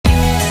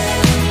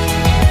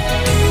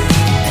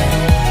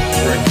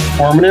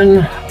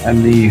Cormanen.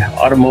 I'm the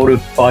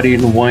Automotive Body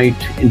and White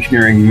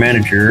Engineering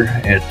Manager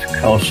at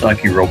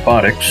Kawasaki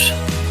Robotics.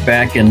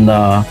 Back in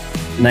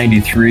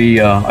 '93,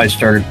 I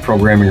started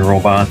programming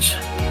robots.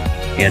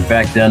 And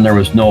back then, there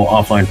was no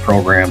offline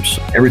programs.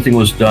 Everything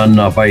was done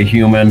by a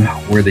human,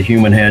 where the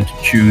human had to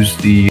choose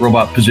the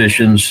robot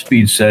positions,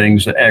 speed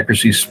settings,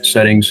 accuracy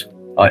settings,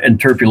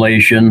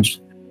 interpolations.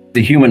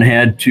 The human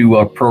had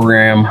to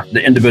program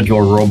the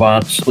individual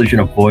robots, collision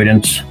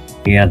avoidance.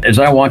 And as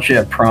I watched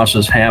that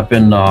process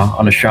happen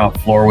on the shop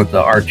floor with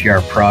the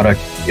RTR product,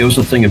 it was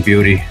a thing of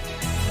beauty.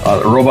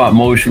 The robot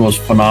motion was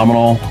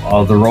phenomenal.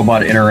 The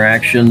robot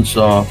interactions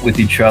with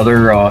each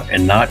other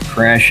and not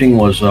crashing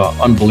was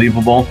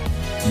unbelievable.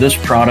 This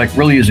product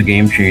really is a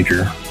game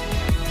changer.